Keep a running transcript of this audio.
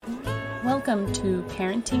Welcome to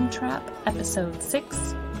Parenting Trap, Episode 6,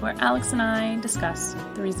 where Alex and I discuss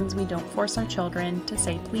the reasons we don't force our children to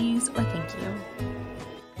say please or thank you.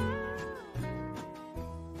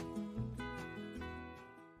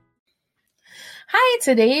 Hi,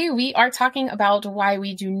 today we are talking about why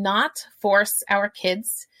we do not force our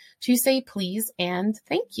kids to say please and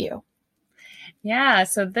thank you. Yeah,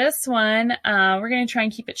 so this one, we're going to try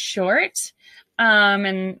and keep it short.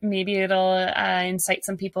 And maybe it'll incite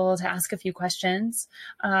some people to ask a few questions.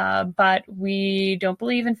 But we don't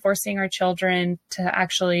believe in forcing our children to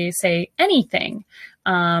actually say anything.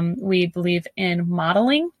 We believe in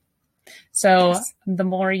modeling. So The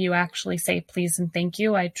more you actually say please and thank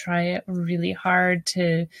you, I try really hard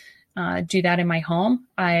to do that in my home.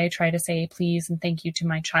 I try to say please and thank you to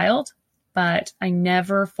my child, but I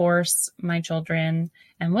never force my children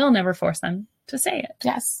and will never force them to say it.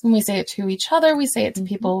 Yes. And we say it to each other. We say it to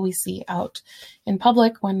people we see out in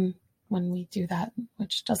public when we do that,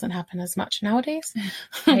 which doesn't happen as much nowadays.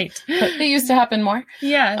 Right. But it used to happen more.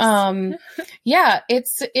 Yes. Yeah,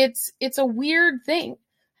 it's a weird thing.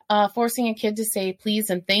 Forcing a kid to say please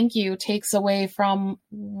and thank you takes away from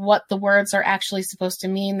what the words are actually supposed to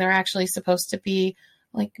mean. They're actually supposed to be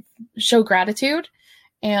like show gratitude.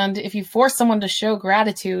 And if you force someone to show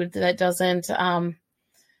gratitude, that doesn't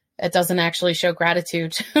it doesn't actually show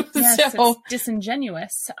gratitude. Yes, So, it's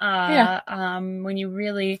disingenuous. When you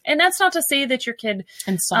really, and that's not to say that your kid.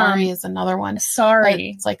 And sorry is another one.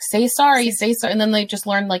 Sorry. It's like, say sorry. And then they just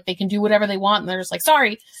learn like they can do whatever they want. And they're just like,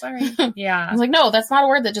 sorry. Yeah. I was like, no, that's not a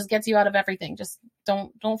word that just gets you out of everything. Just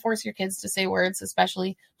don't force your kids to say words,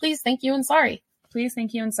 especially please, thank you, and sorry. Please,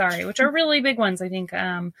 thank you, and sorry, which are really big ones. I think,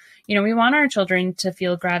 we want our children to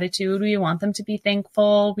feel gratitude. We want them to be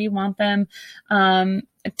thankful. We want them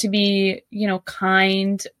to be,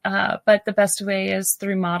 kind. But the best way is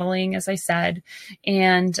through modeling, as I said.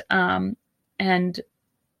 And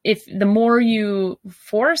if the more you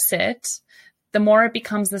force it, the more it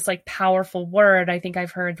becomes this like powerful word. I think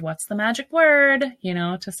I've heard, what's the magic word,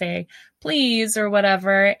 to say please or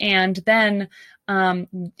whatever. And then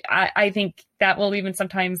I think that will even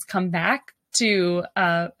sometimes come back to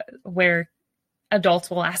where adults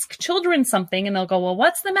will ask children something and they'll go, well,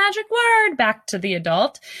 what's the magic word? Back to the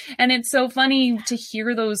adult. And it's so funny to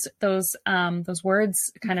hear those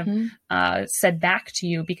words kind of said back to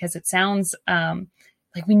you, because it sounds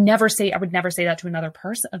like I would never say that to another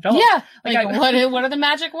adult. Yeah. What are the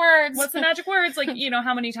magic words? What's the magic words? Like,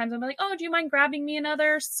 how many times I'm like, oh, do you mind grabbing me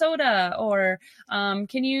another soda? Or,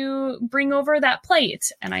 can you bring over that plate?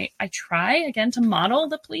 And I try again to model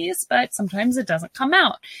the please, but sometimes it doesn't come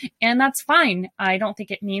out, and that's fine. I don't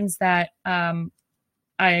think it means that, I'm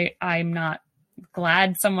not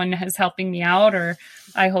glad someone is helping me out, or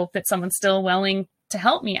I hope that someone's still willing to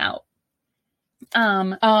help me out.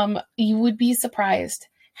 You would be surprised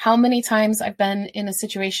how many times I've been in a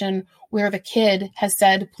situation where the kid has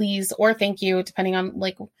said please or thank you, depending on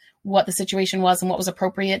like what the situation was and what was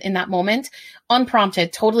appropriate in that moment,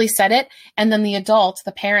 unprompted, totally said it. And then the adult,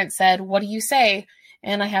 the parent said, what do you say?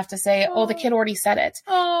 And I have to say, the kid already said it.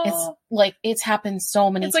 It's like, it's happened so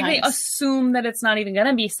many times. It's like they assume that it's not even going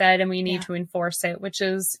to be said and we need to enforce it, which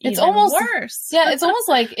is it's even almost worse. Yeah. It's almost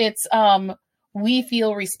like it's, we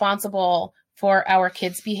feel responsible for our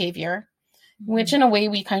kids' behavior, which in a way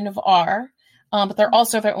we kind of are, but they're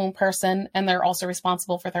also their own person and they're also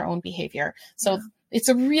responsible for their own behavior. So it's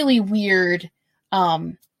a really weird,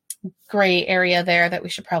 gray area there that we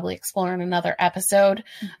should probably explore in another episode.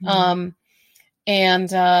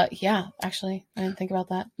 Actually, I didn't think about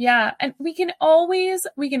that. Yeah. And we can always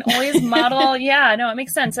model. Yeah, no, it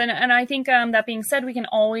makes sense. And I think, that being said, we can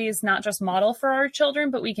always not just model for our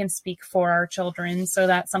children, but we can speak for our children. So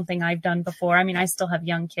that's something I've done before. I mean, I still have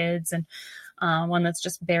young kids and, one that's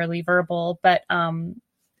just barely verbal, but,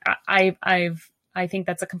 I think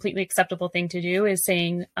that's a completely acceptable thing to do, is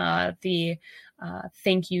saying,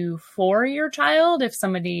 thank you for your child. If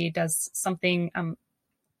somebody does something,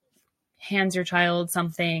 hands your child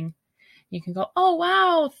something, you can go, oh,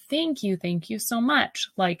 wow, thank you so much.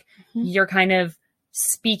 Like you're kind of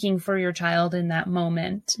speaking for your child in that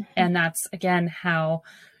moment. And that's, again, how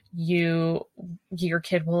your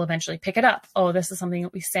kid will eventually pick it up. Oh, this is something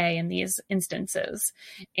that we say in these instances.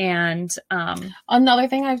 And another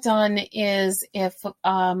thing I've done is if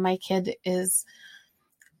my kid is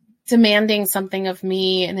demanding something of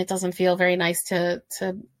me and it doesn't feel very nice to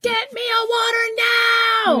get me a water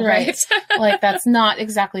now, right? Like that's not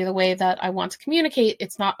exactly the way that I want to communicate.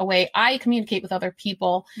 It's not a way I communicate with other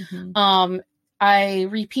people. I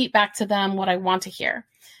repeat back to them what I want to hear.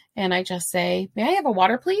 And I just say, may I have a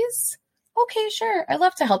water, please? Okay, sure. I'd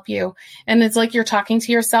love to help you. And it's like you're talking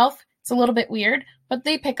to yourself It's a little bit weird, but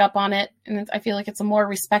they pick up on it. And I feel like it's a more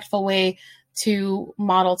respectful way to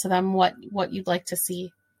model to them what you'd like to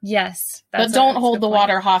see. Yes. But don't hold the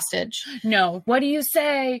water hostage. No. What do you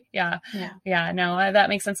say? Yeah. Yeah. Yeah. No, that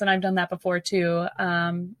makes sense. And I've done that before too.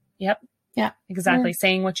 Yep. Yeah. Exactly.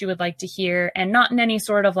 Saying what you would like to hear, and not in any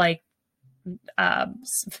sort of like,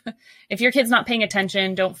 if your kid's not paying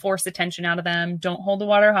attention, don't force attention out of them. Don't hold the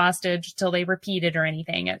water hostage till they repeat it or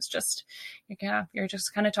anything. It's just, yeah, you're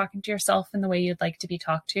just kind of talking to yourself in the way you'd like to be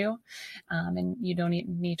talked to. And you don't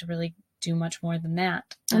need to really do much more than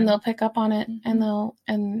that. And they'll pick up on it, and they'll,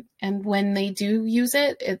 and when they do use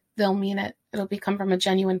it, they'll mean it. It'll come from a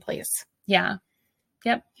genuine place. Yeah.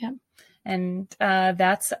 Yep. Yep. And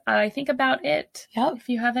that's, I think, about it. Yep. If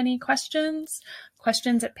you have any questions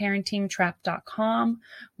at parentingtrap.com.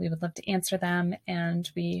 We would love to answer them, and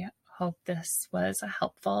we hope this was a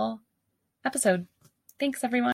helpful episode. Thanks, everyone.